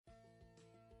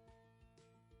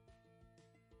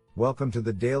Welcome to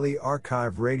the Daily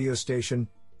Archive radio station,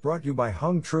 brought to you by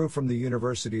Hung Tru from the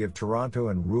University of Toronto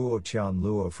and Ruo Tian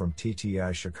Luo from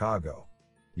TTI Chicago.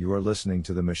 You are listening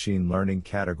to the Machine Learning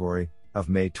category of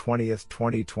May 20,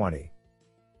 2020.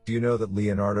 Do you know that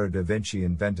Leonardo da Vinci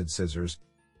invented scissors?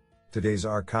 Today's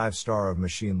archive star of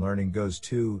machine learning goes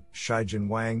to Shijin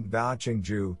Wang, Baoqing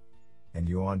Zhu, and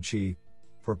Yuan Qi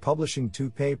for publishing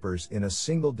 2 papers in a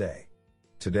single day.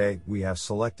 Today, we have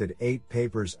selected 8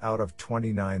 papers out of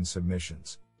 29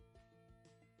 submissions.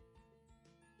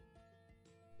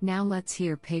 Now let's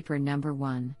hear paper number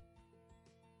 1.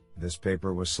 This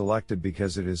paper was selected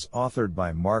because it is authored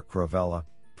by Mark Crovella,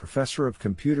 Professor of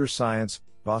Computer Science,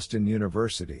 Boston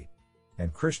University,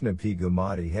 and Krishna P.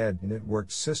 Gumadi, Head,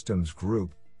 Networked Systems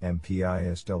Group,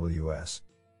 MPISWS.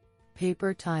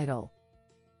 Paper title: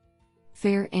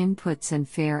 Fair Inputs and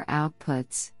Fair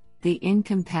Outputs: The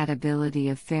Incompatibility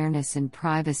of Fairness and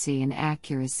Privacy and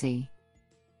Accuracy.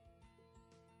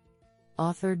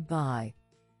 Authored by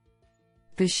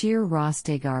Bashir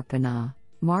Rostegarpana,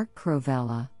 Mark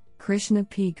Crovella, Krishna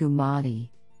P.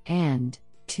 Gumadi, and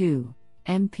 2.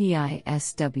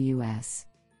 MPISWS.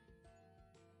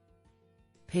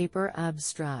 Paper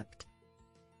abstract: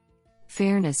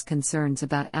 Fairness concerns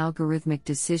about algorithmic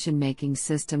decision-making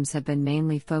systems have been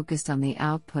mainly focused on the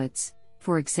outputs,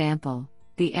 for example,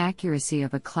 the accuracy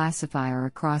of a classifier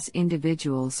across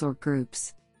individuals or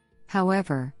groups.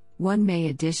 However, one may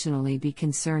additionally be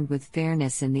concerned with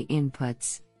fairness in the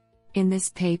inputs. In this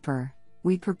paper,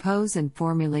 we propose and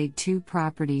formulate 2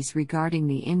 properties regarding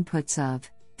the inputs of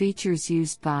features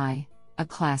used by a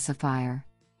classifier.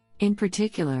 In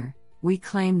particular, we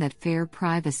claim that fair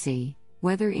privacy,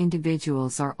 whether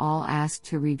individuals are all asked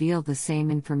to reveal the same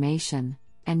information,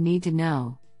 and need to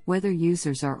know, whether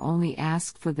users are only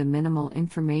asked for the minimal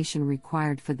information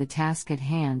required for the task at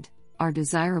hand, are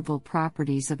desirable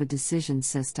properties of a decision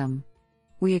system.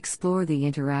 We explore the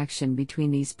interaction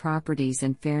between these properties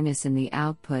and fairness in the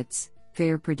outputs,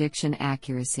 fair prediction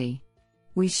accuracy.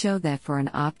 We show that for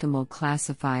an optimal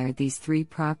classifier these 3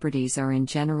 properties are in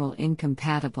general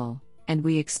incompatible, and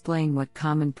we explain what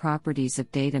common properties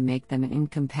of data make them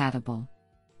incompatible.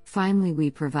 Finally, we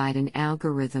provide an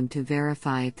algorithm to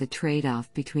verify if the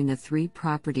trade-off between the 3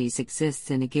 properties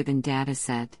exists in a given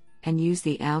dataset, and use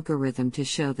the algorithm to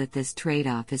show that this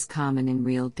trade-off is common in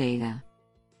real data.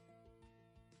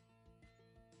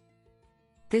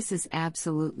 This is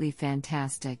absolutely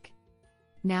fantastic.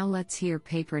 Now let's hear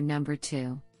paper number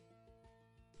 2.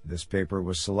 This paper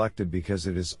was selected because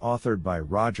it is authored by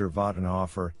Roger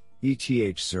Wattenhofer,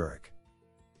 ETH Zurich.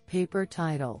 Paper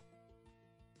title: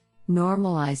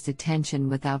 Normalized Attention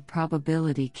Without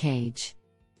Probability Cage.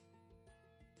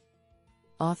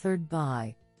 Authored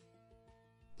by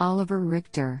Oliver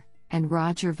Richter and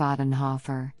Roger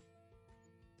Wattenhofer.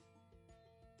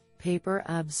 Paper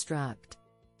abstract: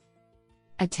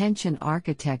 Attention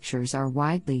architectures are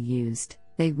widely used.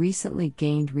 They recently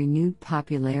gained renewed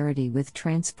popularity with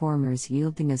transformers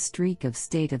yielding a streak of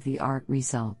state-of-the-art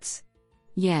results.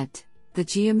 Yet, the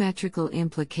geometrical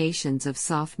implications of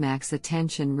softmax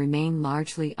attention remain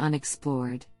largely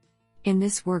unexplored. In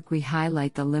this work we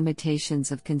highlight the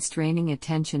limitations of constraining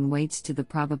attention weights to the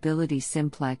probability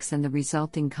simplex and the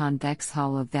resulting convex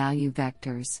hull of value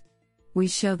vectors. We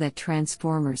show that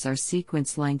transformers are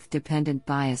sequence length dependent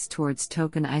bias towards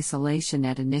token isolation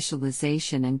at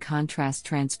initialization and contrast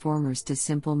transformers to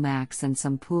simple max and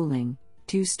some pooling,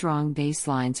 2 strong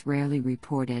baselines rarely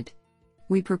reported.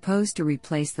 We propose to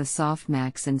replace the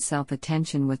softmax and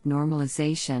self-attention with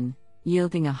normalization,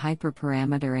 yielding a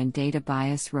hyperparameter and data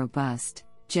bias robust,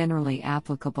 generally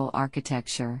applicable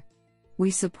architecture.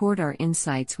 We support our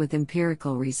insights with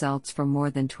empirical results from more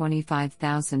than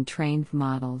 25,000 trained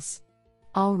models.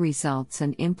 All results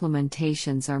and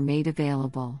implementations are made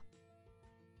available.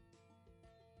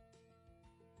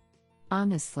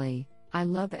 Honestly, I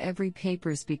love every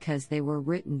papers because they were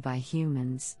written by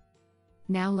humans.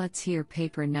 Now let's hear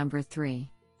paper number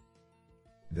 3.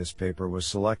 This paper was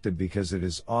selected because it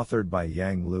is authored by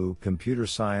Yang Liu, Computer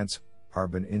Science,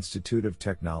 Harbin Institute of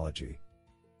Technology.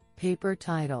 Paper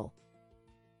title: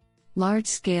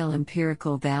 Large-scale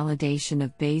empirical validation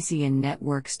of Bayesian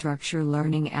network structure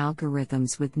learning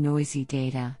algorithms with noisy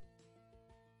data.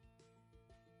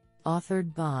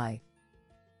 Authored by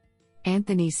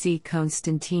Anthony C.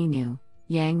 Constantinou,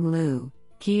 Yang Liu,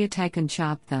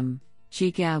 Kiataikon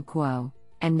Zhigao Guo,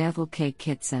 and Neville K.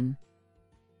 Kitson.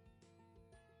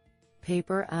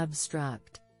 Paper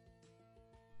abstract: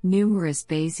 Numerous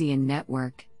Bayesian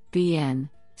network (BN)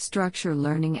 structure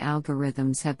learning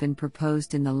algorithms have been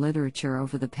proposed in the literature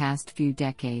over the past few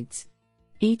decades.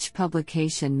 Each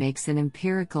publication makes an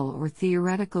empirical or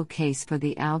theoretical case for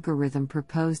the algorithm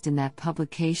proposed in that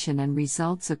publication, and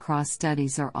results across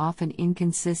studies are often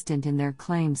inconsistent in their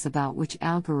claims about which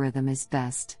algorithm is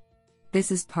best. This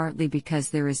is partly because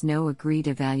there is no agreed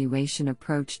evaluation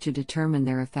approach to determine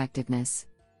their effectiveness.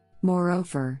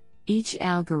 Moreover, each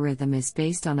algorithm is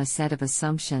based on a set of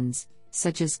assumptions,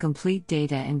 such as complete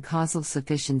data and causal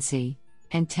sufficiency,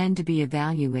 and tend to be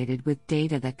evaluated with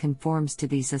data that conforms to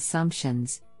these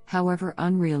assumptions, however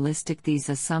unrealistic these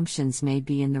assumptions may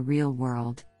be in the real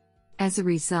world. As a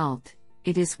result,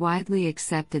 it is widely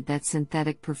accepted that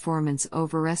synthetic performance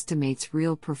overestimates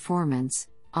real performance,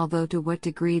 although to what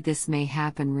degree this may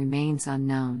happen remains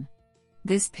unknown.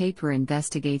 This paper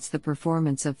investigates the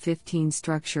performance of 15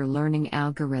 structure learning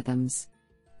algorithms.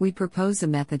 We propose a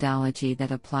methodology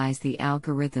that applies the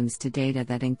algorithms to data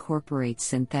that incorporates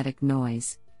synthetic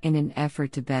noise, in an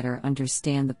effort to better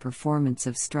understand the performance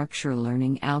of structure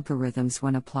learning algorithms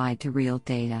when applied to real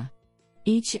data.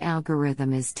 Each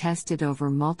algorithm is tested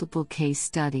over multiple case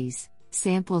studies,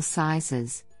 sample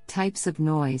sizes, types of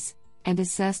noise, and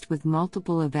assessed with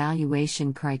multiple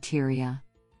evaluation criteria.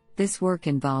 This work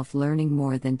involved learning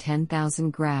more than 10,000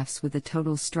 graphs with a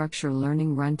total structure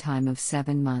learning runtime of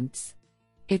 7 months.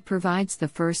 It provides the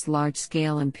first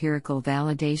large-scale empirical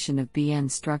validation of BN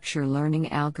structure learning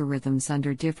algorithms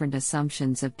under different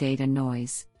assumptions of data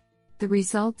noise. The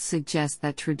results suggest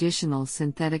that traditional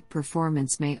synthetic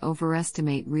performance may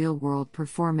overestimate real-world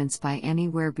performance by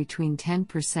anywhere between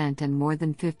 10% and more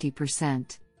than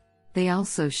 50%. They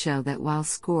also show that while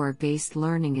score-based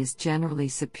learning is generally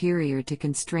superior to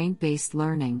constraint-based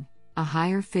learning, a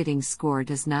higher fitting score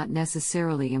does not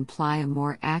necessarily imply a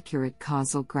more accurate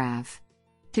causal graph.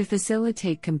 To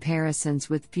facilitate comparisons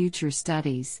with future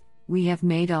studies, we have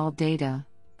made all data,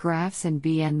 graphs and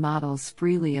BN models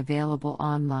freely available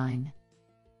online.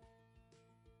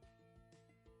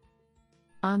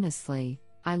 Honestly,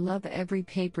 I love every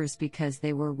papers because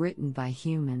they were written by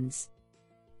humans.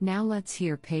 Now let's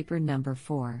hear paper number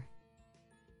 4.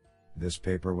 This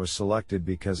paper was selected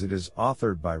because it is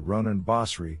authored by Ronen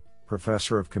Basri,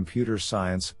 Professor of Computer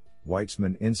Science,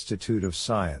 Weizmann Institute of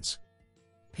Science.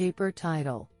 Paper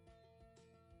title: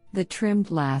 The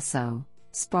Trimmed Lasso,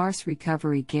 Sparse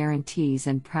Recovery Guarantees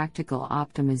and Practical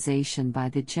Optimization by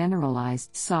the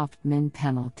Generalized Soft Min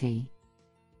Penalty.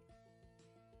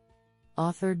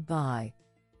 Authored by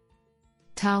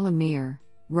Tal Amir,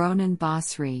 Ronen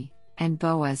Basri, and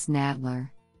Boaz Nadler.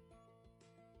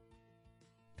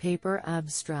 Paper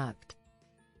abstract: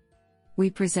 We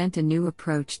present a new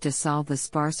approach to solve the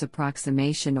sparse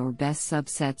approximation or best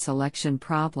subset selection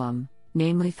problem,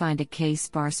 namely find a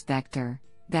k-sparse vector,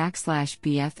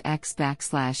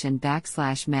 \bfx and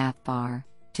 \mathbar,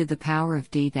 to the power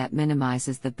of d that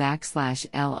minimizes the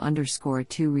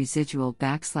 \l_2 residual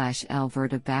 \l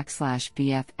vert of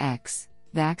 \bfx,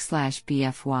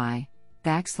 \bfy,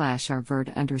 \r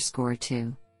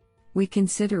vert_2. We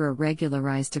consider a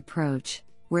regularized approach,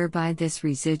 whereby this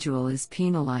residual is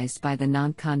penalized by the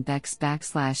non-convex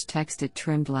 \texted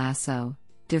trimmed lasso,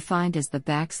 defined as the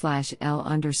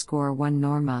 \l_1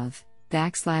 norm of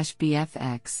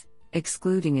 \bfx,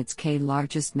 excluding its k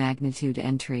largest magnitude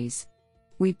entries.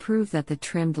 We prove that the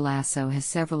trimmed lasso has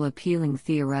several appealing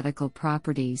theoretical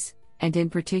properties, and in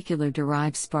particular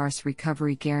derive sparse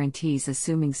recovery guarantees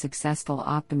assuming successful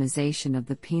optimization of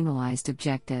the penalized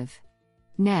objective.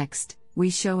 Next, we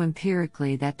show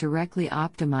empirically that directly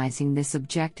optimizing this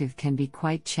objective can be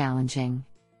quite challenging.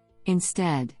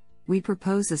 Instead, we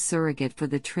propose a surrogate for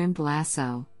the trimmed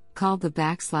lasso, called the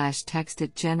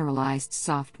 \texted generalized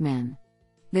soft min.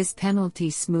 This penalty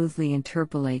smoothly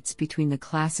interpolates between the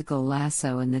classical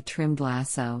lasso and the trimmed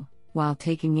lasso, while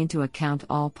taking into account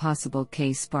all possible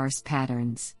k-sparse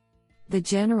patterns. The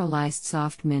generalized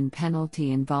soft min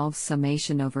penalty involves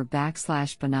summation over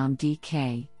 \banam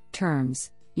dk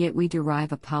terms, yet we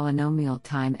derive a polynomial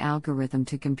time algorithm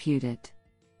to compute it.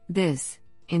 This,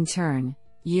 in turn,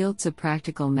 yields a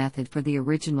practical method for the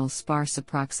original sparse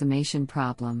approximation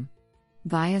problem.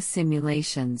 Via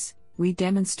simulations, we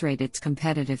demonstrate its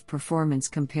competitive performance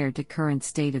compared to current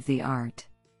state-of-the-art.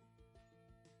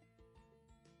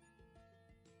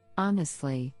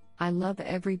 Honestly, I love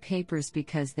every papers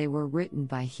because they were written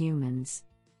by humans.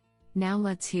 Now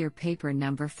let's hear paper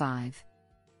number 5.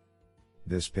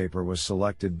 This paper was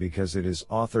selected because it is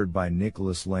authored by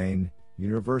Nicholas Lane,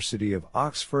 University of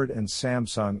Oxford, and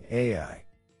Samsung AI.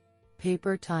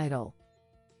 Paper title: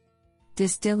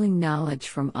 Distilling Knowledge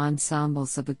from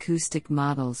Ensembles of Acoustic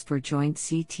Models for Joint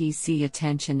CTC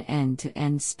Attention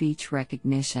End-to-End Speech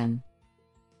Recognition.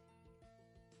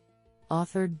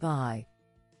 Authored by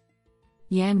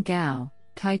Yan Gao,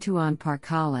 Taituan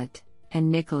Parkalat,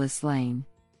 and Nicholas Lane.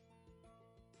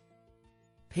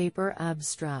 Paper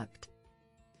abstract.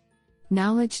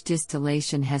 Knowledge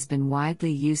distillation has been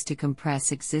widely used to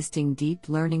compress existing deep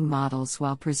learning models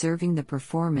while preserving the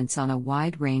performance on a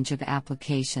wide range of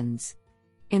applications.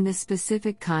 In the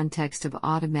specific context of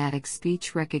automatic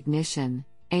speech recognition,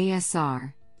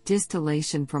 ASR,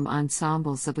 distillation from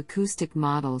ensembles of acoustic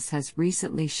models has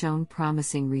recently shown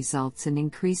promising results in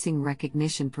increasing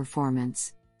recognition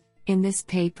performance. In this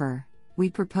paper, we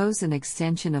propose an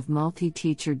extension of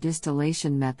multi-teacher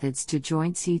distillation methods to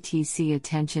joint CTC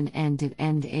attention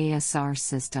end-to-end ASR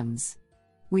systems.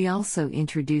 We also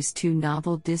introduce two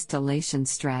novel distillation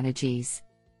strategies.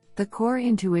 The core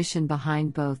intuition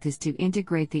behind both is to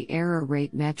integrate the error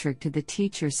rate metric to the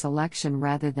teacher selection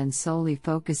rather than solely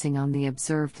focusing on the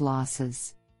observed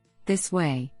losses. This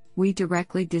way, we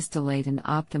directly distillate and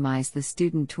optimize the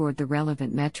student toward the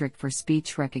relevant metric for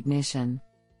speech recognition.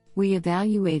 We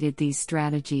evaluated these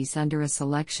strategies under a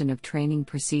selection of training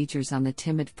procedures on the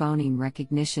timid phoneme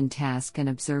recognition task and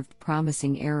observed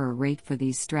promising error rate for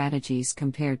these strategies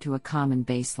compared to a common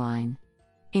baseline.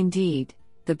 Indeed,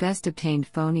 the best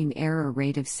obtained phoneme error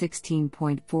rate of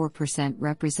 16.4%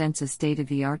 represents a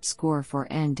state-of-the-art score for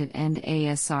end-to-end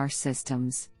ASR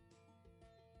systems.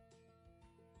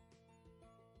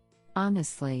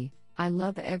 Honestly, I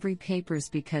love every papers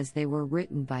because they were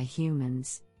written by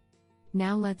humans.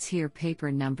 Now let's hear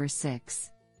paper number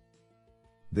 6.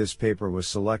 This paper was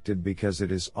selected because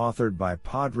it is authored by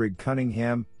Padraig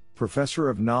Cunningham, Professor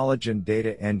of Knowledge and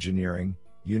Data Engineering,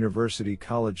 University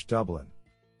College Dublin.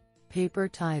 Paper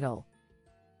title: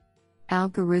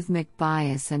 Algorithmic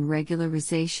Bias and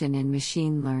Regularization in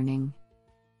Machine Learning.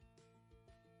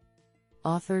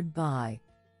 Authored by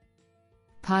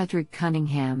Padraig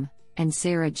Cunningham and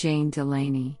Sarah Jane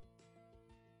Delaney.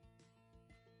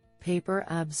 Paper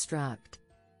abstract.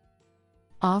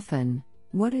 Often,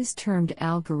 what is termed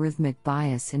algorithmic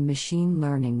bias in machine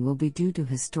learning will be due to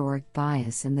historic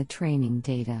bias in the training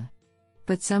data.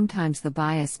 But sometimes the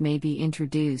bias may be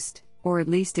introduced, or at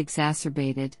least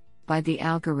exacerbated, by the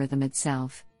algorithm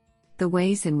itself. The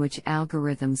ways in which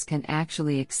algorithms can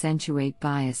actually accentuate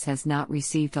bias has not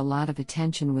received a lot of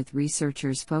attention, with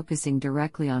researchers focusing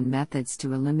directly on methods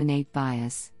to eliminate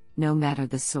bias, no matter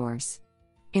the source.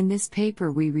 In this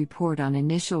paper, we report on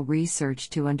initial research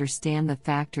to understand the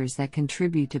factors that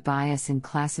contribute to bias in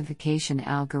classification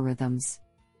algorithms.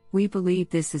 We believe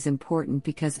this is important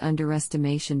because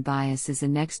underestimation bias is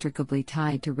inextricably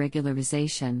tied to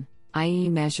regularization, i.e.,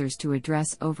 measures to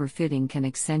address overfitting can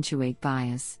accentuate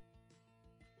bias.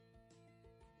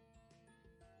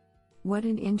 What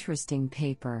an interesting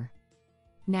paper.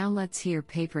 Now let's hear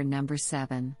paper number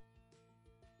 7.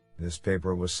 This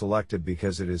paper was selected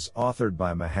because it is authored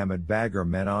by Mohammed Bagher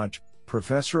Menaj,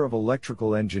 Professor of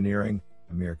Electrical Engineering,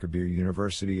 Amir Kabir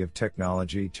University of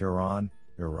Technology, Tehran,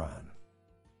 Iran.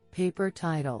 Paper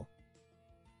title: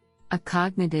 A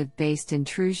Cognitive-Based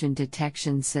Intrusion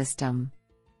Detection System.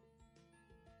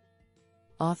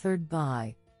 Authored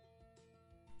by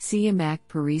Siamak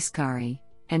Pariskari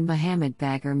and Mohammed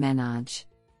Bagher Menaj.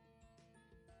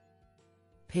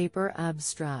 Paper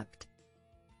abstract.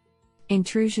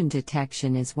 Intrusion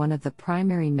detection is one of the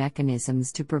primary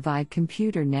mechanisms to provide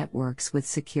computer networks with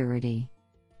security.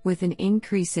 With an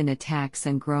increase in attacks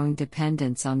and growing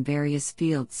dependence on various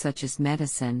fields such as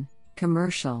medicine,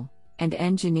 commercial, and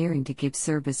engineering to give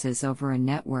services over a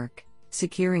network,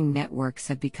 securing networks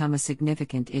have become a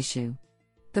significant issue.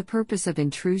 The purpose of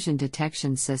intrusion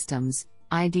detection systems,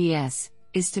 IDS,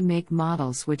 is to make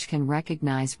models which can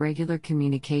recognize regular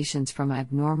communications from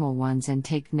abnormal ones and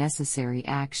take necessary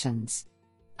actions.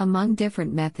 Among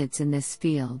different methods in this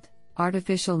field,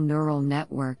 artificial neural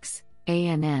networks,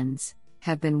 ANNs,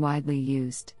 have been widely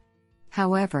used.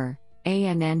 However,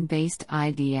 ANN-based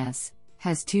IDS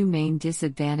has two main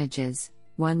disadvantages: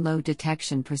 1. Low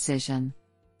detection precision.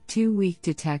 2. Weak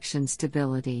detection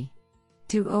stability.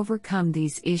 To overcome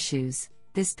these issues,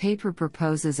 this paper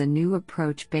proposes a new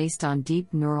approach based on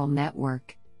Deep Neural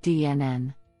Network,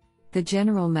 DNN. The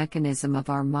general mechanism of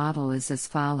our model is as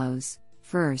follows.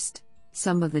 First,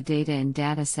 some of the data in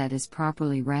dataset is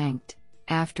properly ranked.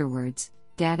 Afterwards,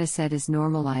 dataset is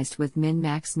normalized with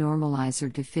min-max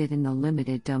normalizer to fit in the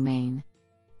limited domain.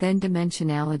 Then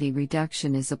dimensionality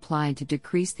reduction is applied to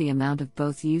decrease the amount of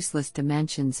both useless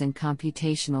dimensions and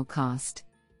computational cost.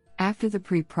 After the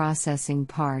pre-processing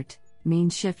part, mean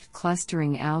shift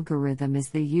clustering algorithm is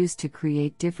the used to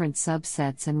create different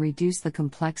subsets and reduce the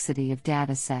complexity of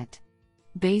dataset.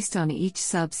 Based on each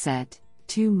subset,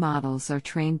 two models are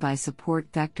trained by support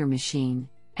vector machine,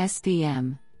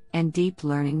 SVM, and deep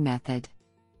learning method.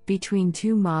 Between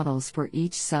two models for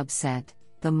each subset,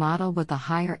 the model with the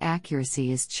higher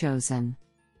accuracy is chosen.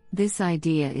 This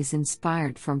idea is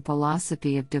inspired from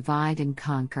philosophy of divide and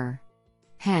conquer.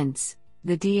 Hence,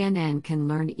 the DNN can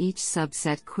learn each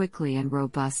subset quickly and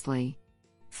robustly.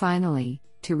 Finally,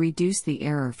 to reduce the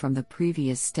error from the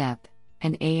previous step,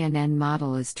 an ANN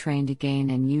model is trained again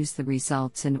and use the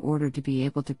results in order to be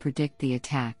able to predict the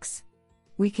attacks.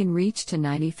 We can reach to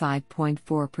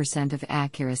 95.4% of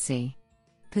accuracy.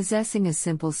 Possessing a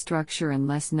simple structure and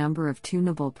less number of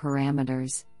tunable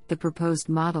parameters, the proposed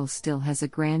model still has a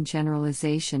grand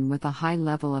generalization with a high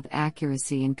level of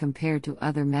accuracy and compared to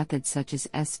other methods such as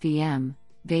SVM,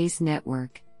 Bayes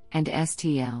network, and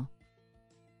STL.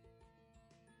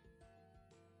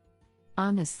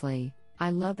 Honestly, I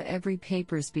love every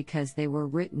papers because they were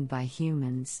written by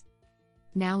humans.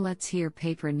 Now let's hear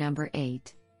paper number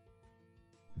 8.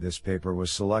 This paper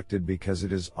was selected because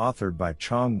it is authored by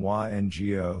Chonghua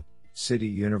Ngo, City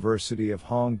University of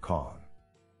Hong Kong.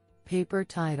 Paper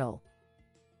title: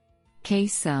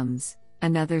 K-sums,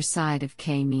 Another Side of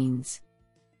K-means.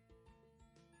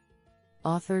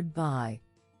 Authored by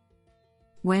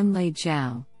Wenlei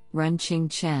Zhao,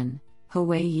 Runqing Chen,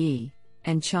 Hui Yi,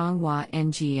 and Chonghua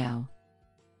Ngo.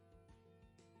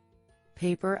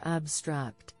 Paper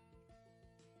abstract: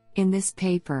 In this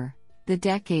paper, the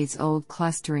decades-old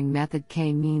clustering method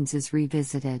K-means is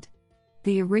revisited.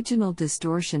 The original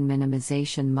distortion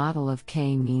minimization model of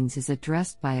K-means is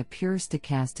addressed by a pure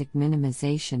stochastic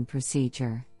minimization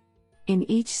procedure. In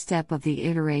each step of the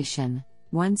iteration,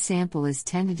 one sample is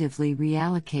tentatively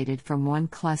reallocated from one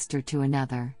cluster to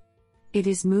another. It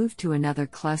is moved to another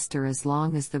cluster as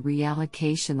long as the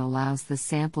reallocation allows the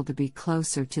sample to be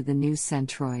closer to the new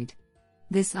centroid.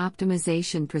 This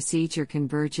optimization procedure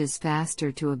converges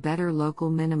faster to a better local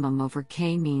minimum over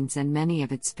K-means and many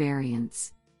of its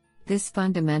variants. This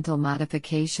fundamental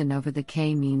modification over the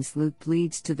K-means loop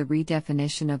leads to the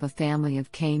redefinition of a family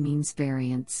of K-means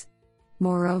variants.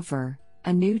 Moreover,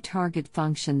 a new target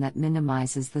function that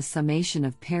minimizes the summation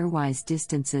of pairwise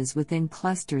distances within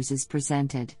clusters is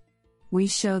presented. We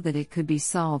show that it could be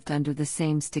solved under the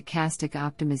same stochastic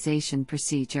optimization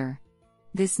procedure.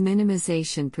 This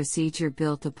minimization procedure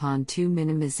built upon two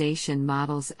minimization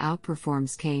models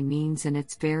outperforms K-means and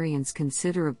its variance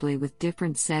considerably with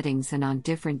different settings and on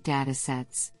different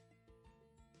datasets.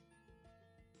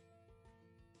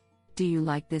 Do you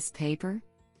like this paper?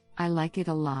 I like it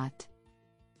a lot.